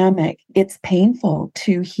dynamic, it's painful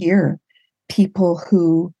to hear people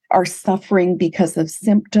who are suffering because of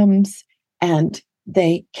symptoms and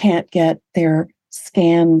they can't get their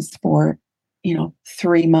scans for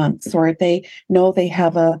 3 months, or they know they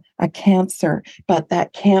have a cancer, but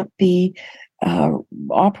that can't be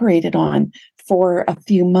operated on for a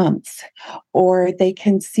few months, or they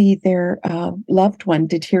can see their loved one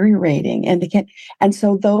deteriorating, and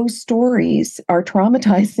so those stories are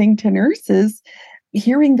traumatizing to nurses,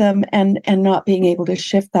 hearing them and not being able to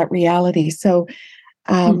shift that reality. So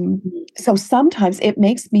so sometimes it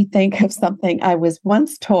makes me think of something I was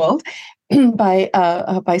once told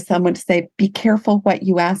by someone to say, be careful what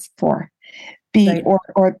you ask for, Right.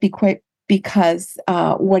 or be quick, because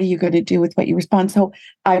what are you going to do with what you respond? So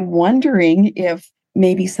I'm wondering if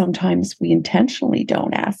maybe sometimes we intentionally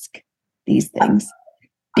don't ask these things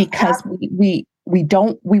because we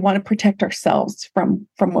want to protect ourselves from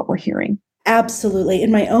what we're hearing. Absolutely.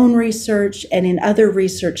 In my own research and in other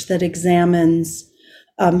research that examines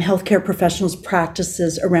healthcare professionals'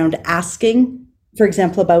 practices around asking, for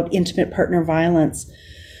example, about intimate partner violence,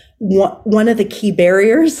 one of the key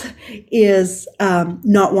barriers is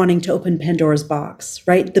not wanting to open Pandora's box,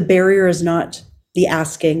 right? The barrier is not the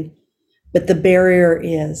asking, but the barrier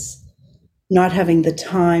is not having the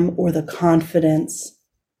time or the confidence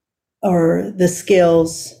or the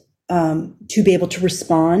skills to be able to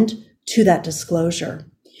respond to that disclosure.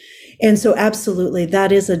 And so absolutely,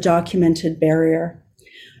 that is a documented barrier.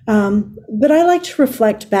 But I like to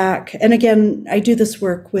reflect back, and again, I do this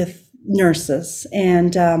work with nurses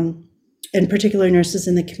and particularly nurses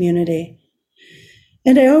in the community.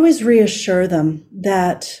 And I always reassure them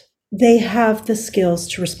that they have the skills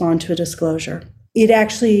to respond to a disclosure. It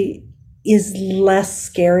actually is less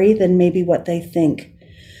scary than maybe what they think.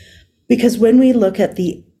 Because when we look at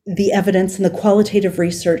the evidence and the qualitative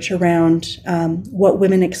research around what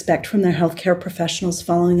women expect from their healthcare professionals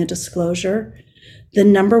following a disclosure, the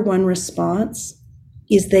number one response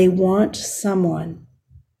is they want someone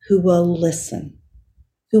who will listen,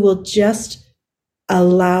 who will just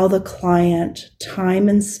allow the client time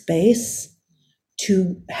and space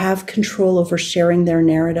to have control over sharing their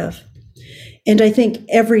narrative. And I think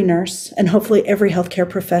every nurse and hopefully every healthcare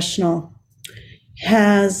professional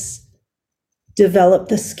has develop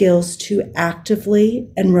the skills to actively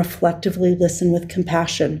and reflectively listen with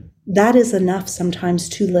compassion. That is enough sometimes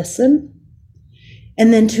to listen,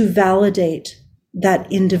 and then to validate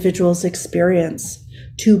that individual's experience,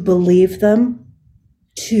 to believe them,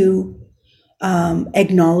 to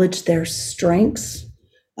acknowledge their strengths,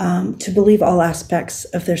 to believe all aspects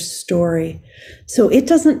of their story. So it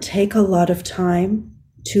doesn't take a lot of time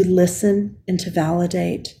to listen and to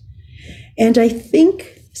validate. And I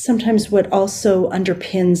think sometimes what also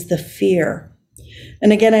underpins the fear,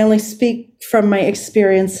 and again, I only speak from my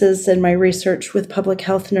experiences and my research with public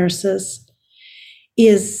health nurses,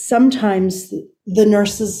 is sometimes the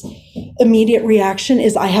nurse's immediate reaction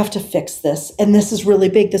is, I have to fix this. And this is really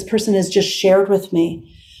big. This person has just shared with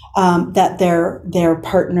me that their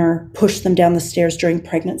partner pushed them down the stairs during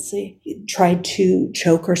pregnancy, tried to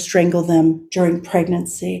choke or strangle them during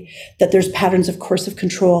pregnancy, that there's patterns of coercive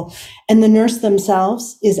control. And the nurse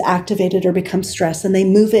themselves is activated or becomes stressed, and they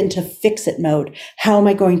move into fix-it mode. How am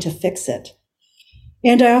I going to fix it?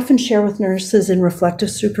 And I often share with nurses in reflective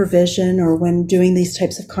supervision or when doing these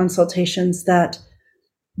types of consultations that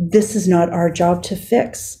this is not our job to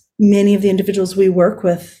fix. Many of the individuals we work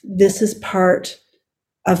with, this is part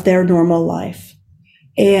of their normal life.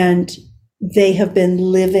 And they have been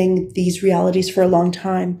living these realities for a long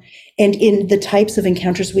time. And in the types of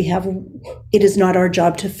encounters we have, it is not our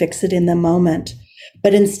job to fix it in the moment.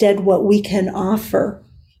 But instead, what we can offer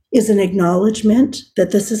is an acknowledgement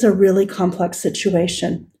that this is a really complex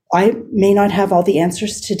situation. I may not have all the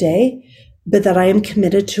answers today, but that I am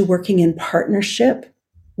committed to working in partnership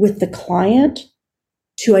with the client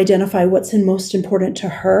to identify what's most important to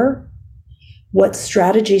her, what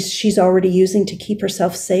strategies she's already using to keep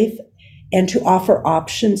herself safe, and to offer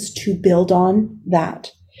options to build on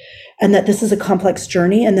that. And that this is a complex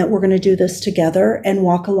journey, and that we're going to do this together and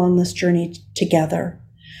walk along this journey together.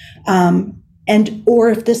 Or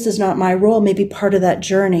if this is not my role, maybe part of that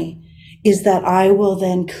journey is that I will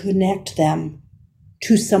then connect them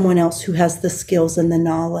to someone else who has the skills and the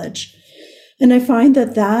knowledge. And I find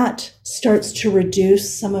that that starts to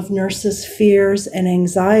reduce some of nurses' fears and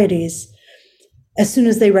anxieties as soon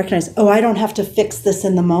as they recognize, oh, I don't have to fix this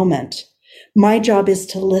in the moment. My job is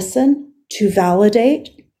to listen, to validate,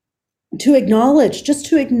 to acknowledge, just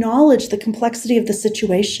to acknowledge the complexity of the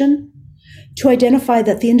situation, to identify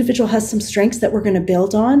that the individual has some strengths that we're going to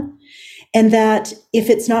build on, and that if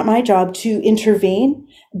it's not my job to intervene,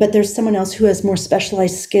 but there's someone else who has more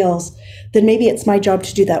specialized skills, then maybe it's my job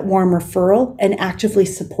to do that warm referral and actively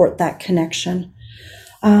support that connection.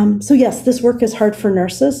 So yes, this work is hard for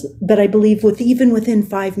nurses, but I believe even within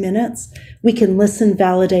 5 minutes, we can listen,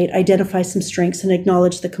 validate, identify some strengths, and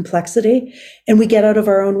acknowledge the complexity, and we get out of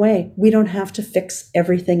our own way. We don't have to fix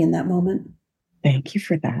everything in that moment. Thank you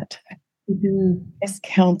for that. Mm-hmm. As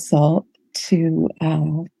counsel, to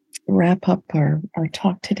wrap up our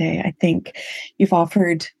talk today, I think you've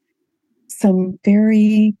offered some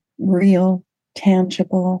very real,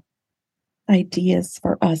 tangible ideas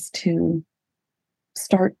for us to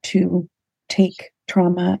start to take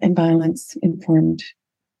trauma and violence informed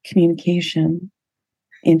communication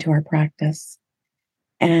into our practice.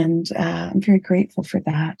 And I'm very grateful for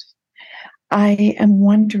that. I am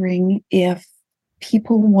wondering if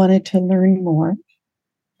people wanted to learn more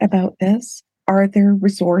about this. Are there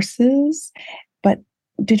resources? But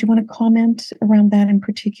did you want to comment around that in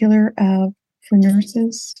particular for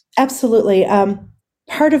nurses? Absolutely.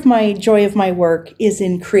 Part of my joy of my work is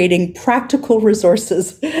in creating practical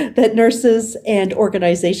resources that nurses and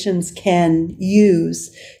organizations can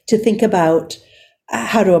use to think about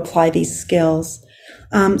how to apply these skills.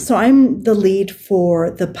 So I'm the lead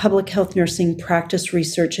for the Public Health Nursing Practice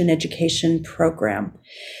Research and Education Program.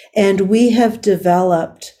 And we have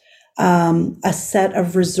developed a set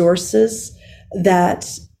of resources that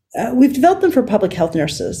we've developed them for public health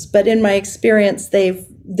nurses, but in my experience,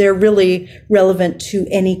 they're really relevant to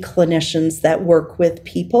any clinicians that work with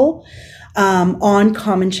people on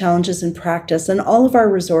common challenges in practice. And all of our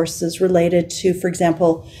resources related to, for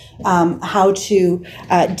example, how to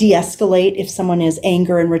de-escalate if someone is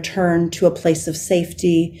anger and return to a place of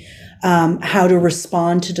safety, how to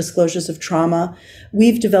respond to disclosures of trauma.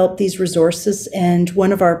 We've developed these resources, and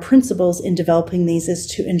one of our principles in developing these is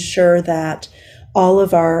to ensure that all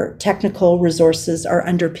of our technical resources are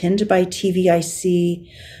underpinned by TVIC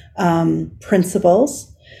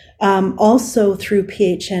principles. Also through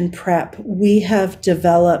PHN Prep, we have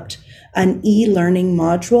developed an e-learning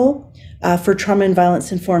module for trauma and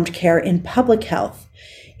violence informed care in public health.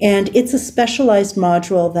 And it's a specialized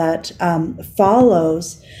module that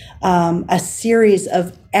follows a series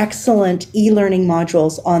of excellent e-learning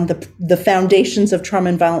modules on the foundations of trauma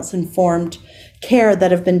and violence informed care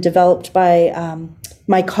that have been developed by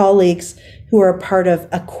my colleagues who are part of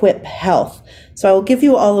Equip Health. So I will give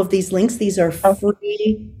you all of these links. These are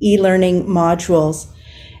free e-learning modules.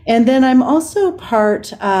 And then I'm also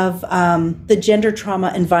part of the Gender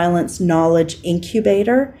Trauma and Violence Knowledge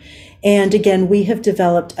Incubator. And again, we have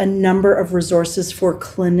developed a number of resources for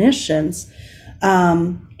clinicians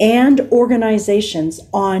and organizations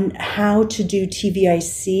on how to do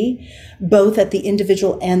TVIC, both at the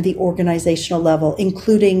individual and the organizational level,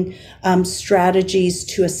 including strategies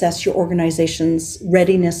to assess your organization's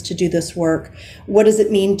readiness to do this work. What does it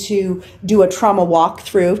mean to do a trauma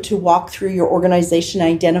walkthrough, to walk through your organization,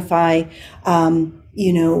 identify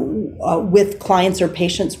with clients or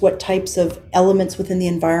patients, what types of elements within the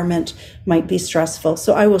environment might be stressful.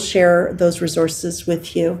 So I will share those resources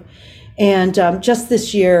with you. And just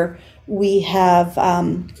this year, we have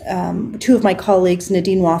two of my colleagues,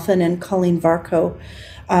 Nadine Wathen and Colleen Varco,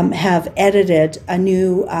 have edited a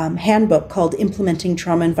new handbook called Implementing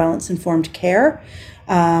Trauma and Violence-Informed Care.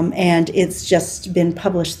 And it's just been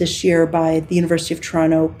published this year by the University of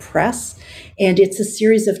Toronto Press. And it's a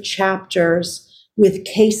series of chapters with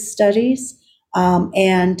case studies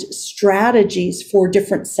and strategies for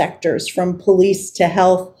different sectors, from police to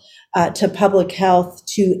health, to public health,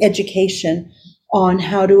 to education, on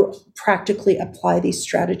how to practically apply these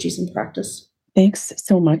strategies in practice. Thanks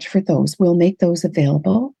so much for those. We'll make those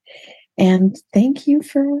available. And thank you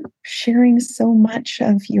for sharing so much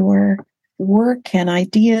of your work and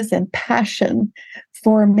ideas and passion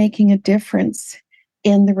for making a difference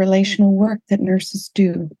in the relational work that nurses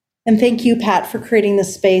do. And thank you, Pat, for creating the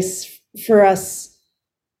space for us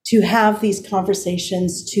to have these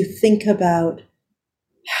conversations, to think about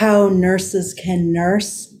how nurses can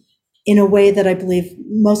nurse in a way that I believe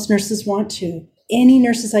most nurses want to. Any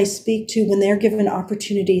nurses I speak to, when they're given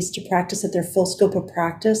opportunities to practice at their full scope of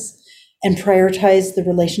practice and prioritize the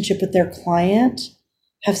relationship with their client,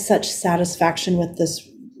 have such satisfaction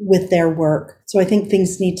with their work. So I think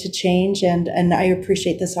things need to change, and I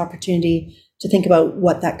appreciate this opportunity to think about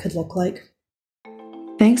what that could look like.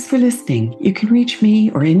 Thanks for listening. You can reach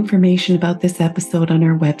me or information about this episode on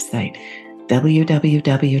our website,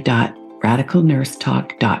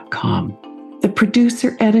 www.radicalnursetalk.com. The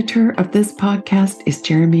producer-editor of this podcast is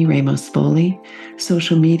Jeremy Ramos-Foley,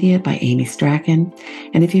 social media by Amy Strachan.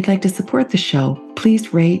 And if you'd like to support the show,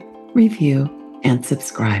 please rate, review, and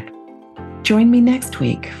subscribe. Join me next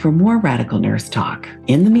week for more Radical Nurse Talk.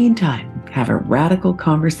 In the meantime, have a radical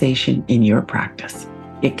conversation in your practice.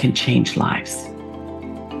 It can change lives.